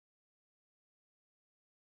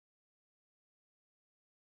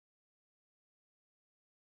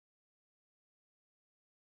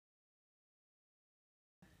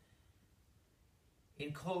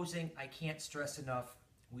In closing, I can't stress enough,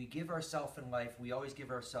 we give ourselves in life, we always give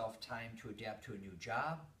ourselves time to adapt to a new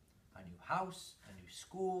job, a new house, a new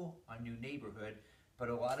school, a new neighborhood, but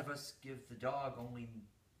a lot of us give the dog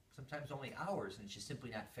sometimes only hours, and it's just simply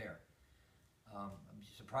not fair. I'm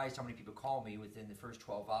surprised how many people call me within the first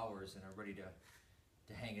 12 hours and are ready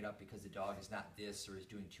to hang it up because the dog is not this or is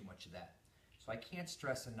doing too much of that. So I can't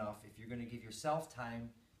stress enough, if you're going to give yourself time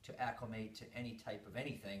to acclimate to any type of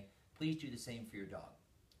anything, please do the same for your dog.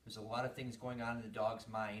 There's a lot of things going on in the dog's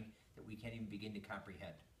mind that we can't even begin to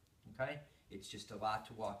comprehend. Okay? It's just a lot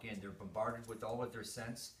to walk in. They're bombarded with all of their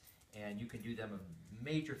sense, and you can do them a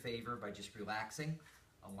major favor by just relaxing,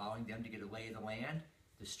 allowing them to get a lay of the land,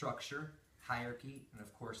 the structure, hierarchy, and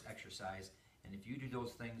of course exercise. And if you do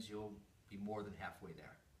those things, you'll be more than halfway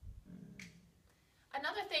there.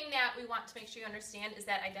 Another thing that we want to make sure you understand is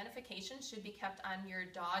that identification should be kept on your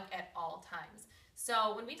dog at all times.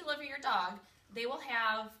 So when we deliver your dog, they will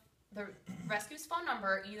have the rescue's phone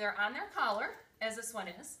number either on their collar, as this one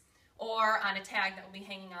is, or on a tag that will be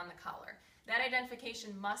hanging on the collar. That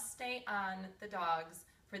identification must stay on the dogs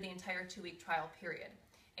for the entire 2-week trial period.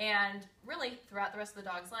 And really, throughout the rest of the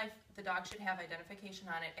dog's life, the dog should have identification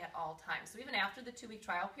on it at all times. So even after the 2-week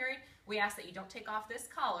trial period, we ask that you don't take off this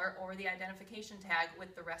collar or the identification tag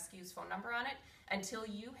with the rescue's phone number on it until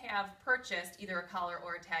you have purchased either a collar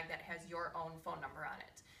or a tag that has your own phone number on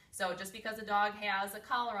it. So just because a dog has a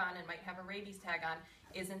collar on and might have a rabies tag on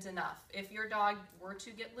isn't enough. If your dog were to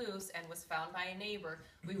get loose and was found by a neighbor,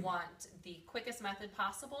 we want the quickest method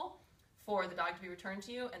possible for the dog to be returned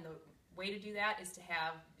to you, and the way to do that is to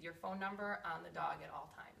have your phone number on the dog at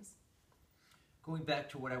all times. Going back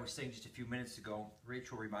to what I was saying just a few minutes ago,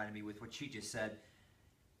 Rachel reminded me with what she just said.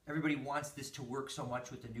 Everybody wants this to work so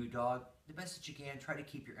much with the new dog. The best that you can, try to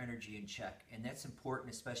keep your energy in check. And that's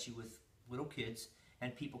important, especially with little kids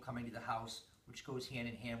and people coming to the house, which goes hand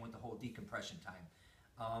in hand with the whole decompression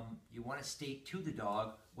time. You want to state to the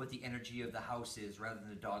dog what the energy of the house is rather than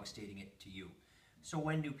the dog stating it to you. So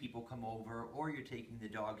when new people come over or you're taking the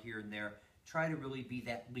dog here and there, try to really be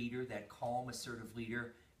that leader, that calm, assertive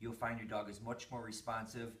leader. You'll find your dog is much more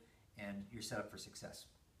responsive and you're set up for success.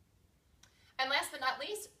 And last but not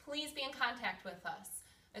least, please be in contact with us.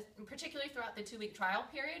 Particularly throughout the 2-week trial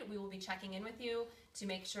period, we will be checking in with you to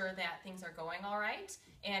make sure that things are going all right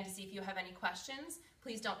and to see if you have any questions.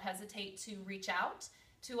 Please don't hesitate to reach out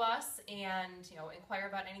to us and inquire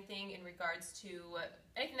about anything in regards to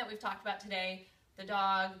anything that we've talked about today, the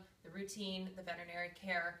dog, the routine, the veterinary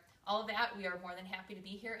care, all of that. We are more than happy to be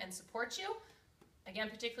here and support you. Again,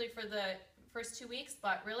 particularly for the first 2 weeks,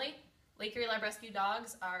 but really, Lake Erie Lab Rescue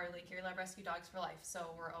Dogs are Lake Erie Lab Rescue Dogs for life.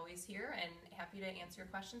 So we're always here and happy to answer your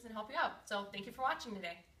questions and help you out. So thank you for watching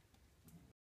today.